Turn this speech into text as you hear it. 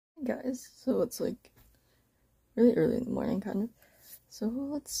guys, so it's like really early in the morning kind of, so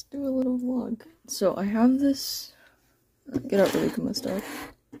let's do a little vlog. So I have this, get out really good mustache.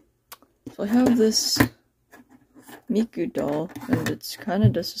 So I have this Miku doll and it's kind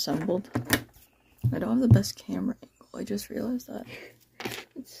of disassembled. I don't have the best camera angle, I just realized that.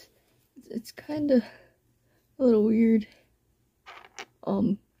 It's kind of a little weird.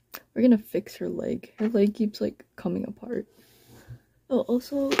 We're gonna fix her leg. Her leg keeps like coming apart. Oh,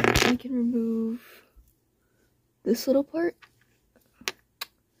 also I can remove this little part.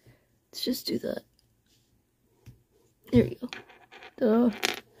 Let's just do that. There we go. Duh.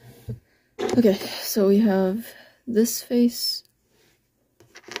 Okay, so we have this face.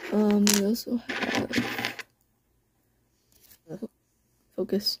 We also have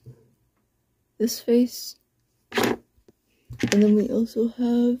focus. This face. And then we also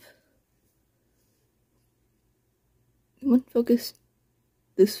have, come on, focus,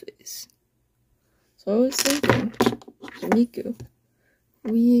 this face. So I was thinking, Miku,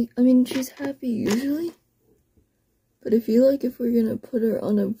 I mean, she's happy usually, but I feel like if we're gonna put her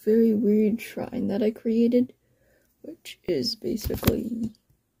on a very weird shrine that I created, which is basically,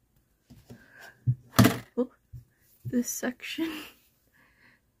 this section,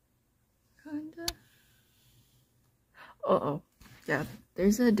 kinda. Uh-oh. Yeah,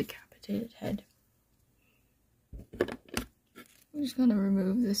 there's a decapitated head. I'm just gonna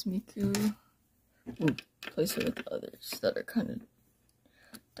remove this Miku. Place it with the others that are kind of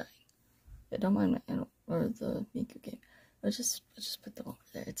dying. Yeah, don't mind my animal or the Miku game. Let's just put them over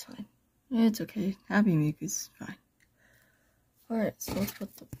there. It's fine. Yeah, it's okay. Happy Miku's fine. Alright, so let's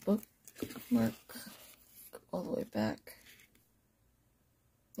put the bookmark all the way back.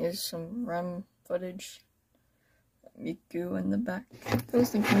 Here's some REM footage. Miku in the back. I was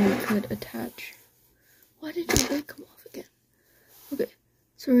thinking we could attach. Why did her leg come off again? Okay,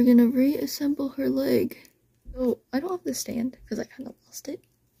 so we're gonna reassemble her leg. Oh, I don't have the stand because I kind of lost it.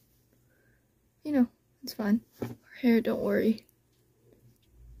 You know, it's fine. Her hair, don't worry.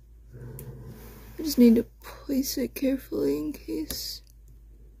 I just need to place it carefully in case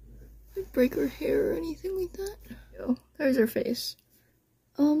I break her hair or anything like that. Oh, there's her face.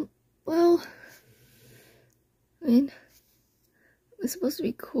 Well, I mean, it's supposed to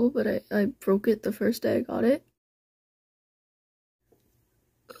be cool, but I broke it the first day I got it.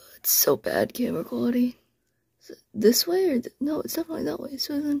 It's so bad camera quality. Is it this way or no? It's definitely that way.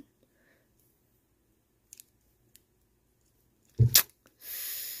 So then,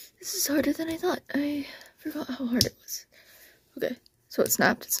 this is harder than I thought. I forgot how hard it was. Okay, so it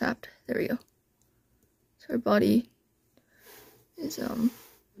snapped. It snapped. There we go. So our body is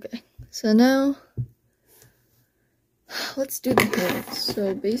okay. So now, let's do the hands.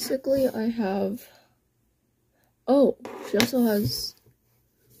 So basically I have, oh, she also has,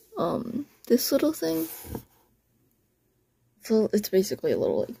 this little thing. So it's basically a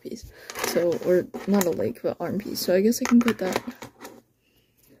little leg piece. So, or not a leg, but arm piece. So I guess I can put that,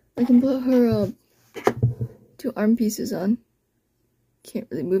 I can put her, 2 arm pieces on. Can't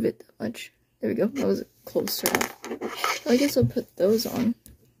really move it that much. There we go. That was closer up. So I guess I'll put those on.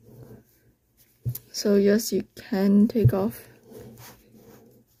 So yes, you can take off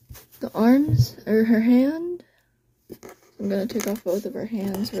the arms, or her hand. I'm gonna take off both of her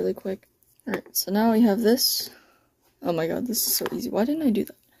hands really quick. Alright, so now we have this. Oh my god, this is so easy. Why didn't I do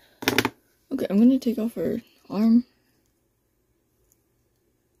that? Okay, I'm gonna take off her arm.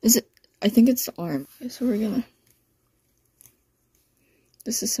 Is it? I think it's the arm. Okay, so we're gonna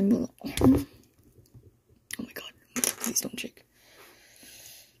disassemble the arm. Oh my god, please don't shake.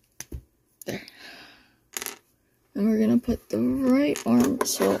 There. And we're gonna put the right arm.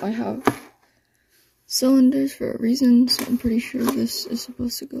 So I have cylinders for a reason, so I'm pretty sure this is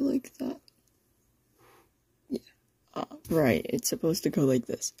supposed to go like that. Yeah. Right, it's supposed to go like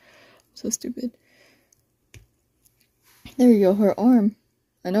this. I'm so stupid. There we go, her arm.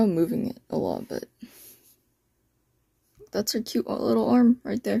 I know I'm moving it a lot, but that's her cute little arm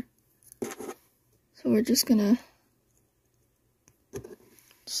right there. So we're just gonna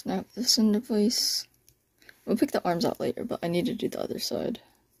snap this into place. We'll pick the arms out later, but I need to do the other side.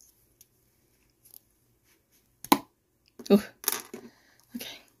 Oh,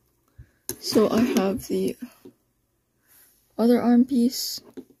 okay. So I have the other arm piece.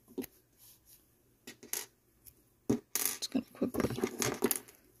 Just gonna quickly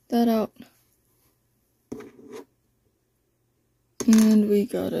that out. And we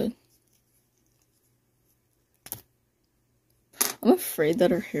got it. I'm afraid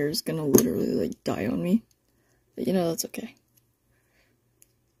that her hair is gonna literally like die on me. But you know, that's okay.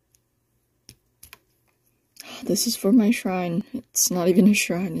 This is for my shrine. It's not even a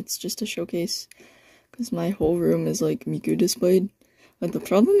shrine, it's just a showcase. Because my whole room is like Miku displayed. But the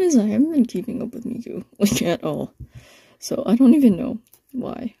problem is I haven't been keeping up with Miku, like at all. So I don't even know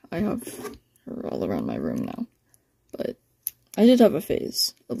why I have her all around my room now. But I did have a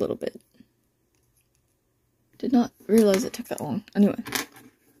phase, a little bit. Did not realize it took that long. Anyway.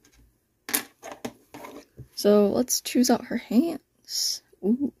 So let's choose out her hands.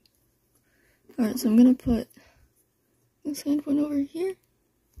 Ooh. Alright, so I'm gonna put this hand one over here.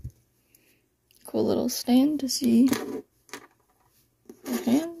 Cool little stand to see her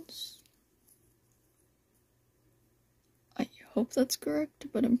hands. I hope that's correct,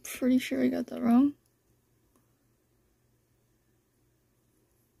 but I'm pretty sure I got that wrong.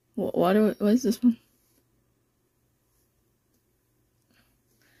 Why is this one?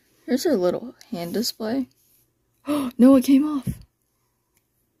 Here's her little hand display. Oh, no, it came off.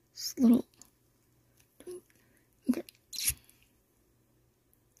 This little... Okay.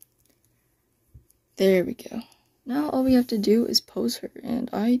 There we go. Now all we have to do is pose her, and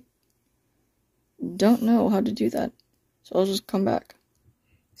I don't know how to do that. So I'll just come back.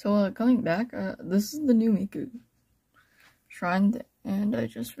 So coming back, this is the new Miku shrine, and I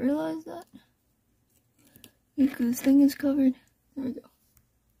just realized that Miku's thing is covered. There we go.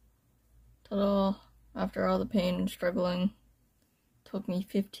 Ta-da! After all the pain and struggling, took me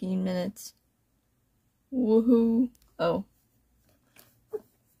 15 minutes. Woohoo! Oh.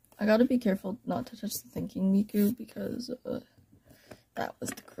 I gotta be careful not to touch the thinking Miku because that was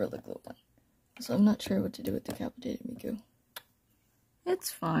the Gorilla Glue one. So I'm not sure what to do with decapitated Miku.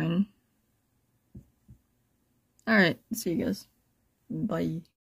 It's fine. Alright, see you guys. Bye.